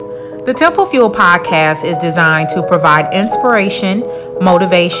The Temple Fuel podcast is designed to provide inspiration,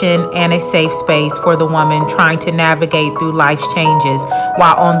 motivation, and a safe space for the woman trying to navigate through life's changes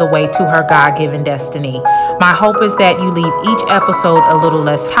while on the way to her God-given destiny. My hope is that you leave each episode a little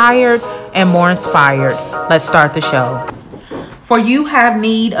less tired and more inspired. Let's start the show. For you have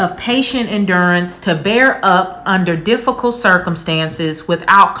need of patient endurance to bear up under difficult circumstances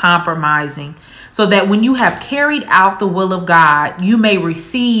without compromising, so that when you have carried out the will of God, you may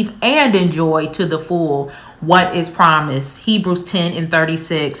receive and enjoy to the full what is promised. Hebrews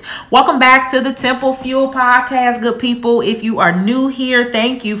 10:36. Welcome back to the Temple Fuel podcast, good people. If you are new here,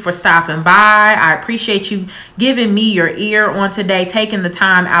 thank you for stopping by. I appreciate you giving me your ear on today, taking the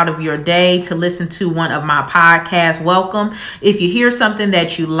time out of your day to listen to one of my podcasts. Welcome. If you hear something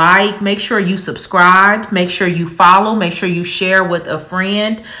that you like, make sure you subscribe, make sure you follow, make sure you share with a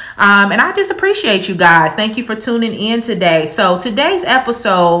friend. And I just appreciate you guys. Thank you for tuning in today. So today's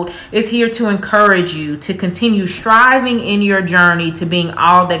episode is here to encourage you to continue striving in your journey to being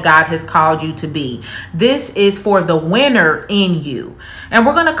all that God has called you to be. This is for the winner in you. And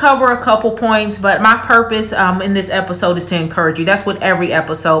we're going to cover a couple points, but my purpose in this episode is to encourage you. That's what every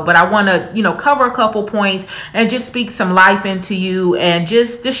episode, but I want to, cover a couple points and just speak some life into you and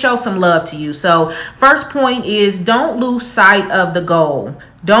just show some love to you. So first point is, don't lose sight of the goal.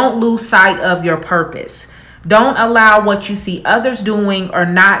 Don't lose sight of your purpose. Don't allow what you see others doing or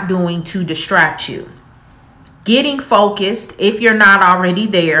not doing to distract you. Getting focused, if you're not already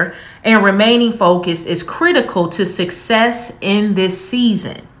there, and remaining focused is critical to success in this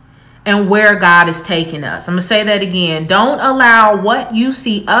season and where God is taking us. I'm going to say that again. Don't allow what you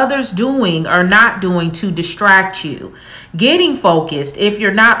see others doing or not doing to distract you. Getting focused, if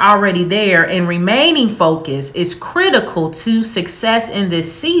you're not already there, and remaining focused is critical to success in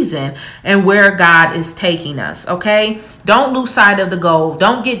this season and where God is taking us, okay? Don't lose sight of the goal.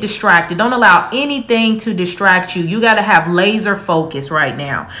 Don't get distracted. Don't allow anything to distract you. You got to have laser focus right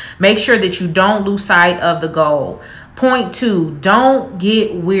now. Make sure that you don't lose sight of the goal. Point 2, don't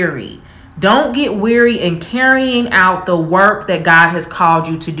get weary. Don't get weary in carrying out the work that God has called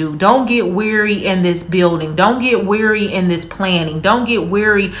you to do. Don't get weary in this building. Don't get weary in this planning. Don't get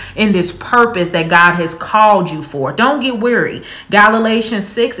weary in this purpose that God has called you for. Don't get weary. Galatians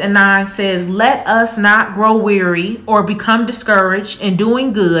 6:9 says, "Let us not grow weary or become discouraged in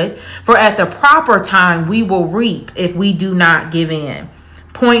doing good, for at the proper time we will reap if we do not give in."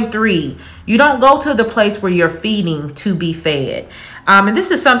 Point 3, you don't go to the place where you're feeding to be fed. And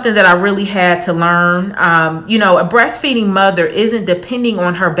this is something that I really had to learn. A breastfeeding mother isn't depending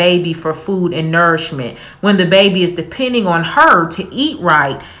on her baby for food and nourishment when the baby is depending on her to eat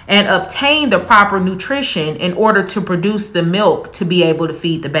right and obtain the proper nutrition in order to produce the milk to be able to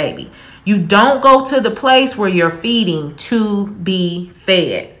feed the baby. You don't go to the place where you're feeding to be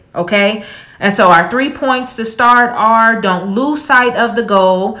fed. Okay. And so our 3 points to start are: don't lose sight of the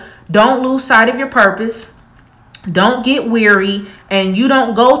goal. Don't lose sight of your purpose. Don't get weary, and you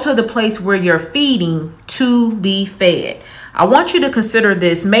don't go to the place where you're feeding to be fed. I want you to consider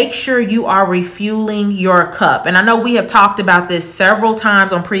this. Make sure you are refueling your cup. And I know we have talked about this several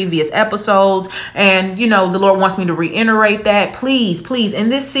times on previous episodes. And, the Lord wants me to reiterate that. Please, in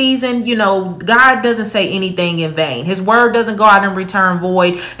this season, God doesn't say anything in vain. His word doesn't go out and return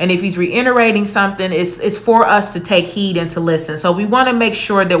void. And if he's reiterating something, it's for us to take heed and to listen. So we want to make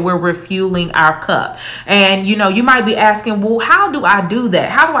sure that we're refueling our cup. And, you might be asking, well, how do I do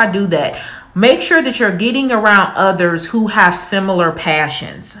that? How do I do that? Make sure that you're getting around others who have similar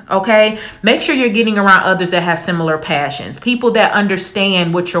passions, okay? Make sure you're getting around others that have similar passions, people that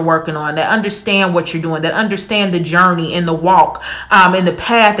understand what you're working on, that understand what you're doing, that understand the journey and the walk and the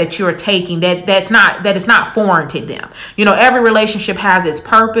path that you're taking, that is not foreign to them. Every relationship has its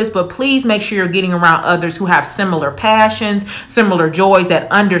purpose, but please make sure you're getting around others who have similar passions, similar joys, that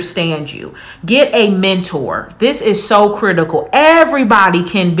understand you. Get a mentor. This is so critical. Everybody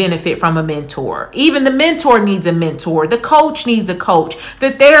can benefit from a mentor. Even the mentor needs a mentor. The coach needs a coach.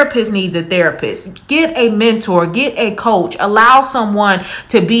 The therapist needs a therapist. Get a mentor. Get a coach. Allow someone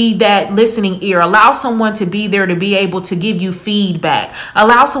to be that listening ear. Allow someone to be there to be able to give you feedback.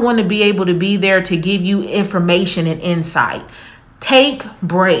 Allow someone to be able to be there to give you information and insight. Take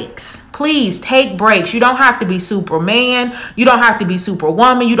breaks. Please take breaks. You don't have to be Superman. You don't have to be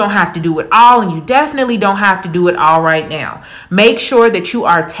Superwoman. You don't have to do it all. And you definitely don't have to do it all right now. Make sure that you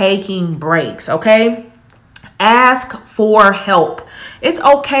are taking breaks, okay? Ask for help. it's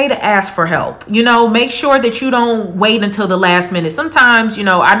okay to ask for help. Make sure that you don't wait until the last minute. Sometimes,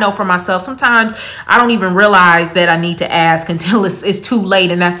 I know for myself, sometimes I don't even realize that I need to ask until it's too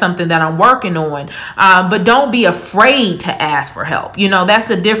late. And that's something that I'm working on. But don't be afraid to ask for help. That's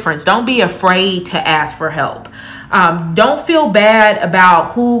the difference. Don't be afraid to ask for help. Don't feel bad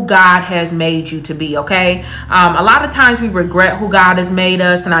about who God has made you to be, okay? A lot of times we regret who God has made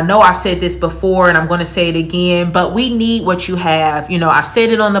us. And I know I've said this before and I'm going to say it again, but we need what you have. I've said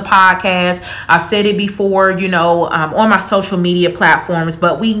it on the podcast. I've said it before, on my social media platforms,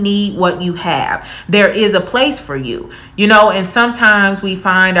 but we need what you have. There is a place for you, and sometimes we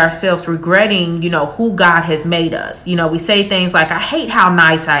find ourselves regretting, who God has made us. We say things like, I hate how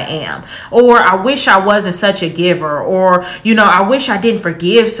nice I am, or I wish I wasn't such a giver, or I wish I didn't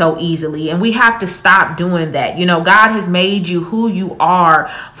forgive so easily. And we have to stop doing that. God has made you who you are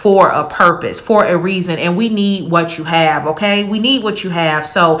for a purpose, for a reason, and we need what you have. Okay, we need what you have.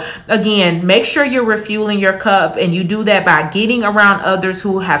 So again, make sure you're refueling your cup, and you do that by getting around others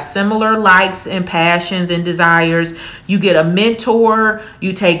who have similar likes and passions and desires. You get a mentor,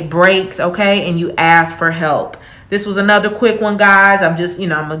 you take breaks, okay, and you ask for help. This was another quick one, guys. I'm just, I'm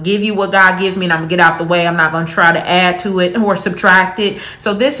going to give you what God gives me, and I'm going to get out the way. I'm not going to try to add to it or subtract it.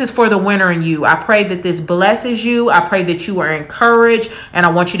 So this is for the winner in you. I pray that this blesses you. I pray that you are encouraged, and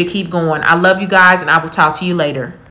I want you to keep going. I love you guys, and I will talk to you later.